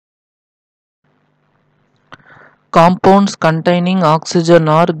Compounds containing oxygen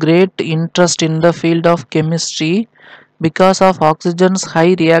are great interest in the field of chemistry because of oxygen's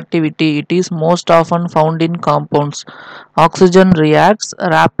high reactivity. It is most often found in compounds. Oxygen reacts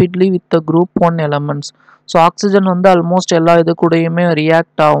rapidly with the group 1 elements. So oxygen வந்து almost எல்லா இது கூடயுமே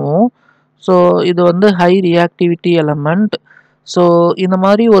react ஆகும். So இது வந்து high reactivity element. So இந்த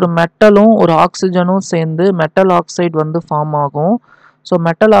மாதிரி ஒரு மெட்டலும் ஒரு ஆக்சிஜனும் சேர்ந்து மெட்டல் ஆக்சைடு வந்து ஃபார்ம் ஆகும். ஸோ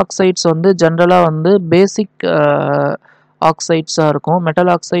மெட்டல் ஆக்சைட்ஸ் வந்து ஜென்ரலாக வந்து பேசிக் ஆக்சைட்ஸாக இருக்கும்.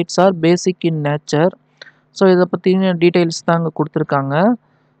 Metal oxides R basic in nature. So இதை பற்றின டீட்டெயில்ஸ் தான் இங்கே கொடுத்துருக்காங்க.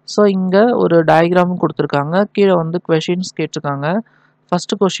 ஸோ இங்கே ஒரு டயக்ராம் கொடுத்துருக்காங்க. கீழே வந்து கொஷின்ஸ் கேட்டிருக்காங்க.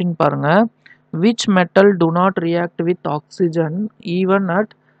 ஃபஸ்ட்டு கொஷின் பாருங்கள். Which metal to not react with oxygen even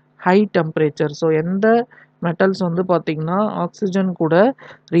at high temperature. So எந்த மெட்டல்ஸ் வந்து பார்த்திங்கன்னா ஆக்சிஜன் கூட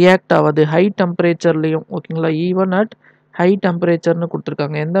ரியாக்ட் ஆகாது ஹை டெம்பரேச்சர்லேயும். ஓகேங்களா, ஈவன் அட் ஹை டெம்பரேச்சர்னு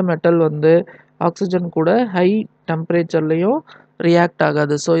கொடுத்துருக்காங்க. எந்த மெட்டல் வந்து ஆக்சிஜன் கூட ஹை டெம்பரேச்சர்லேயும் ரியாக்ட்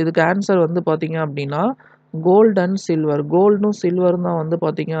ஆகாது. ஸோ இதுக்கு ஆன்சர் வந்து பார்த்திங்க அப்படின்னா கோல்டு அண்ட் சில்வர். கோல்டும் சில்வரும் தான் வந்து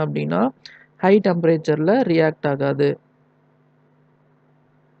பார்த்திங்க அப்படின்னா ஹை டெம்பரேச்சரில் ரியாக்ட் ஆகாது.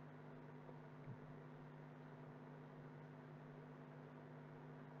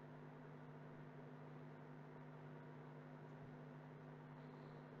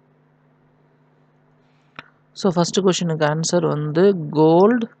 ஸோ ஃபஸ்ட்டு கொஷினுக்கு ஆன்சர் வந்து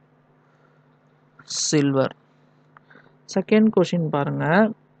கோல்டு, சில்வர். செகண்ட் கொஷின் பாருங்கள்.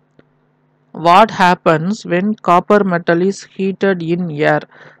 What happens when copper metal is heated in air.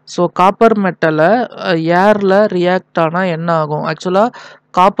 So copper மெட்டலை ஏரில் ரியாக்ட் ஆனால் என்ன ஆகும்? ஆக்சுவலாக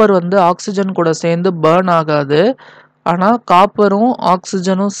காப்பர் வந்து ஆக்சிஜன் கூட சேர்ந்து பேர்ன் ஆகாது. ஆனால் காப்பரும்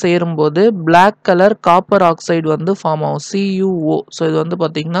ஆக்சிஜனும் சேரும்போது பிளாக் கலர் காப்பர் ஆக்சைடு வந்து ஃபார்ம் ஆகும், CuO. ஸோ இது வந்து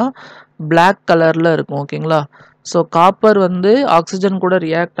பார்த்திங்கன்னா பிளாக் கலரில் இருக்கும். ஓகேங்களா, ஸோ காப்பர் வந்து ஆக்சிஜன் கூட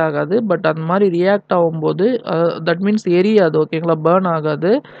ரியாக்ட் ஆகாது. பட் அந்த மாதிரி ரியாக்ட் ஆகும்போது தட் மீன்ஸ் எரியாது. ஓகேங்களா, பேர்ன்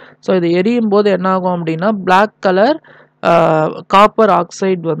ஆகாது. ஸோ இது எரியும் போது என்ன ஆகும் அப்படின்னா பிளாக் கலர் காப்பர்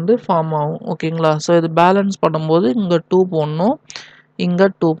ஆக்சைடு வந்து ஃபார்ம் ஆகும். ஓகேங்களா, ஸோ இது பேலன்ஸ் பண்ணும்போது இங்கே 2 போடணும், இங்கே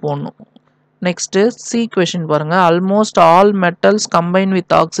 2 போடணும். நெக்ஸ்ட்டு சி கொஷின் பாருங்கள். Almost all metals combine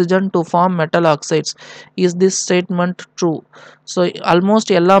with oxygen to form metal oxides. Is this statement true? So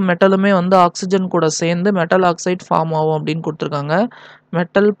almost எல்லா மெட்டலுமே வந்து ஆக்சிஜன் கூட சேர்ந்து மெட்டல் ஆக்சைடு ஃபார்ம் ஆகும் அப்படின்னு கொடுத்துருக்காங்க.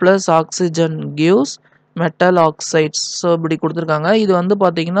 Metal plus oxygen gives metal oxides. So இப்படி கொடுத்துருக்காங்க. இது வந்து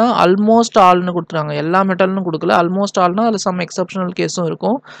பார்த்தீங்கன்னா ஆல்மோஸ்ட் ஆல்னு கொடுத்துருக்காங்க, எல்லா மெட்டல்னு கொடுக்கல. ஆல்மோஸ்ட் ஆல்னால் அதில் சம் எக்ஸப்ஷனல் கேஸும்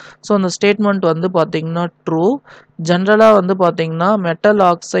இருக்கும். ஸோ அந்த ஸ்டேட்மெண்ட் வந்து பார்த்தீங்கன்னா ட்ரூ. ஜென்ரலாக வந்து பார்த்தீங்கன்னா மெட்டல்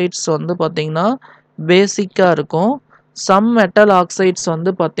ஆக்சைட்ஸ் வந்து பார்த்தீங்கன்னா பேசிக்காக இருக்கும். சம் மெட்டல் ஆக்சைட்ஸ்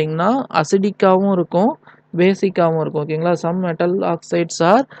வந்து பார்த்தீங்கன்னா அசிடிக்காகவும் இருக்கும், பேசிக்காகவும் இருக்கும். ஓகேங்களா, some metal oxides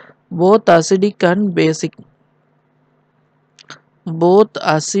are both acidic and basic. Both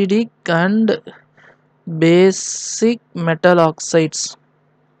acidic and basic metal oxides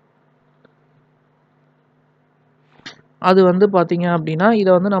அது வந்து பார்த்தீங்க அப்படின்னா இதை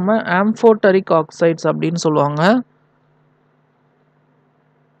வந்து நம்ம ஆம்ஃபோட்டரிக் ஆக்சைட்ஸ் அப்படின்னு சொல்லுவாங்க.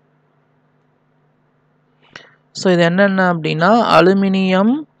 ஸோ இது என்னென்ன அப்படின்னா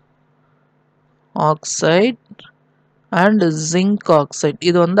aluminium oxide and zinc oxide.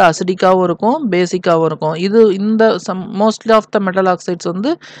 இது வந்து அசிடிக்காகவும் இருக்கும், பேசிக்காகவும் இருக்கும். இது இந்த mostly of the metal oxides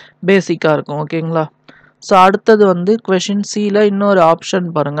வந்து பேசிக்காக இருக்கும். ஓகேங்களா, ஸோ அடுத்தது வந்து கொஷின் சியில் இன்னொரு ஆப்ஷன்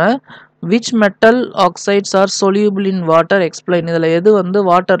பாருங்கள். Which metal oxides R soluble in water explain. இதில் எது வந்து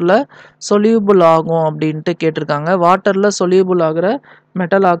வாட்டரில் சொல்யூபிள் ஆகும் அப்படின்ட்டு கேட்டிருக்காங்க. வாட்டரில் சொல்யூபிள் ஆகிற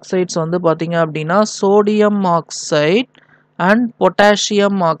மெட்டல் ஆக்சைட்ஸ் வந்து பார்த்தீங்க அப்படின்னா sodium oxide and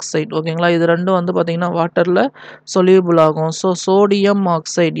potassium oxide. ஓகேங்களா, இது ரெண்டும் வந்து பார்த்தீங்கன்னா வாட்டரில் சொல்யூபிள் ஆகும். ஸோ சோடியம்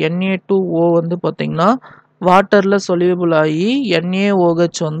ஆக்சைடு Na2O வந்து பார்த்தீங்கன்னா வாட்டரில் சொல்யூபிள் ஆகி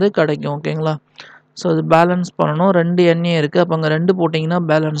NaOH வந்து கிடைக்கும். ஓகேங்களா, ஸோ அது பேலன்ஸ் பண்ணணும். 2 Na இருக்குது, அப்போ அங்கே 2 போட்டிங்கன்னா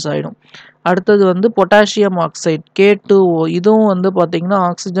பேலன்ஸ் ஆகிடும். அடுத்தது வந்து பொட்டாசியம் ஆக்சைடு K2O. இதுவும் வந்து பார்த்திங்கன்னா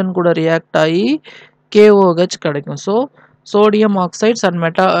ஆக்சிஜன் கூட ரியாக்ட் ஆகி KOH கிடைக்கும். So sodium oxides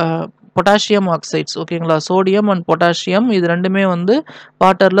and potassium oxides. ஓகேங்களா, சோடியம் அண்ட் பொட்டாசியம் இது ரெண்டுமே வந்து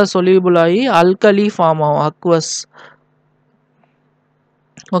வாட்டரில் சொல்யூபிள் ஆகி அல்கலி ஃபார்ம் ஆகும், அக்வஸ்.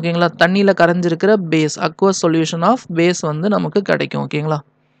 ஓகேங்களா, தண்ணியில் கரைஞ்சிருக்கிற base, aqueous solution of base வந்து நமக்கு கிடைக்கும். ஓகேங்களா.